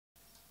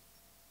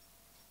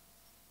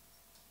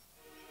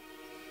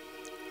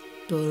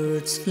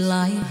Birds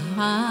fly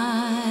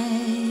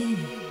high,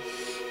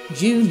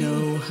 you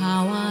know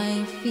how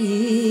I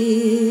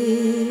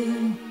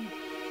feel.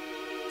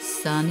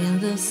 Sun in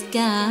the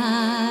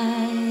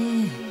sky,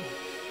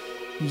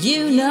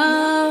 you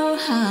know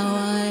how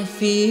I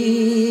feel.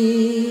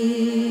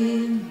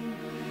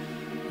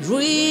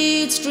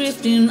 Reeds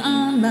drifting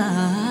on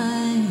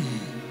by,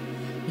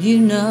 you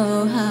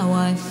know how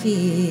I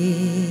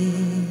feel.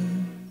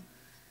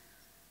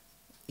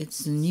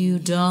 It's a new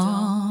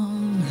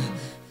dawn,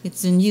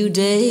 it's a new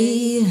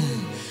day,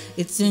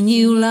 it's a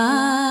new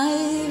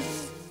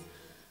life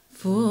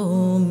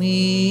for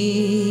me.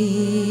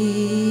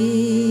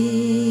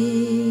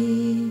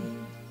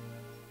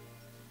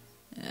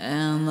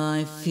 Am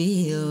I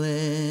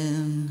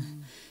feeling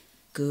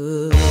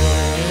good?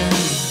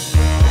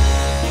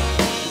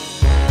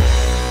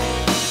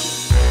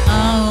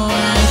 Oh,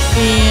 I'm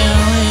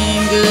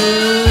feeling good.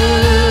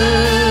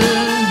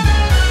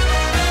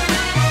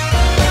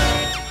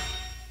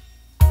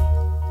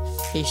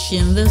 Fish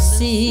in the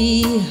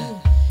sea,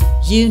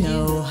 you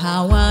know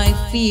how I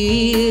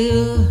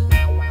feel.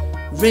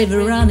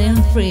 River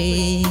running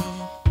free,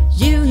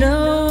 you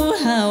know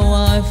how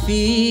I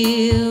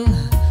feel.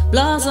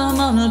 Blossom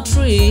on a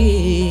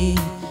tree,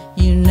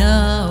 you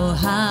know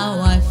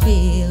how I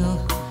feel.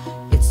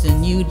 It's a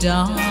new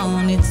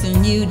dawn, it's a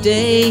new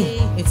day,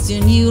 it's a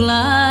new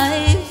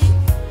life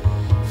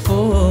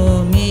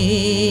for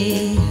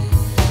me.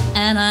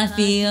 And I'm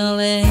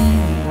feeling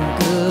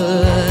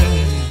good.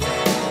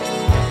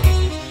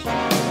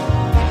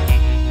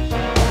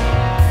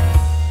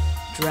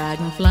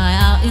 Dragonfly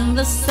out in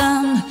the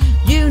sun,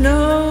 you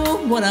know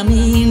what I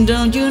mean,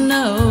 don't you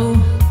know?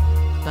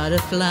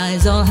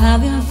 Butterflies all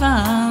having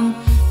fun,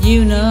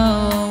 you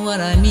know what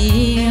I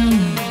mean.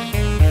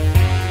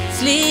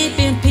 Sleep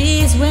in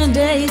peace when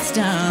day is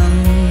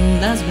done,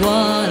 that's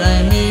what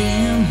I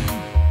mean.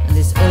 And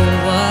this old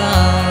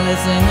world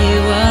is a new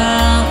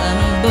world and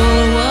a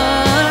bold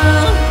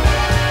world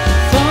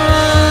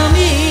for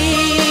me.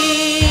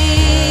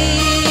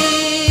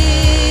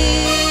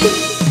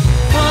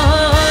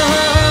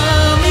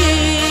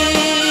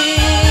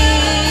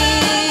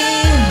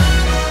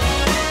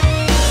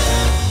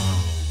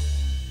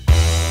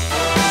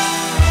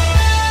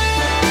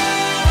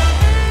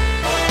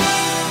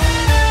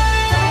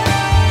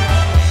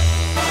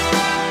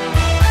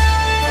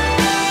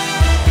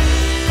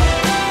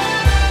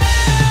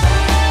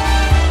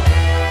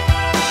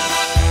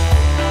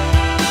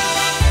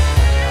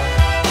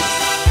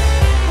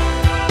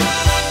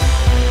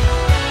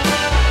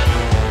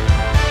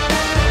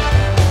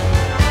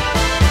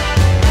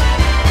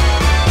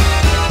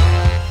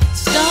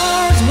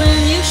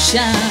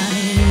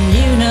 Shine,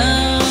 you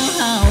know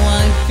how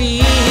I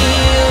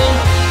feel.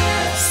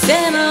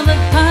 Scent of the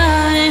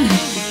pine,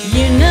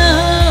 you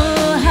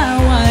know how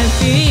I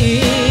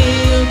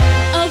feel.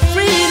 Oh,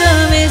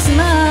 freedom is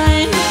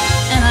mine,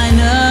 and I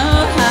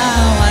know how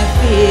I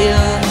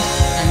feel.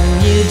 And a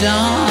new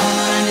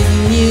dawn is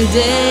a new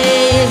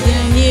day, it's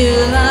a new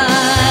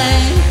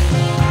life.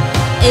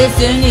 It's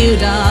a new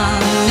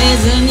dawn,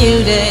 it's a new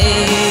day,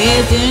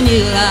 it's a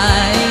new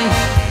life.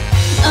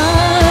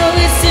 Oh,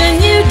 it's a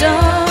new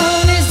dawn.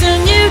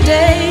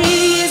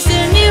 It's a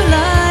new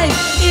life,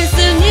 it's a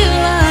new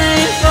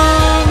life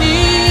for me,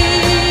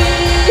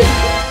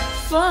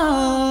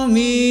 for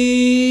me.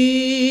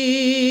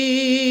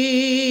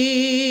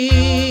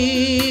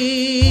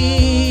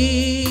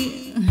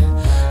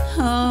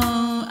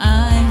 Oh, I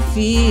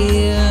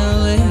feel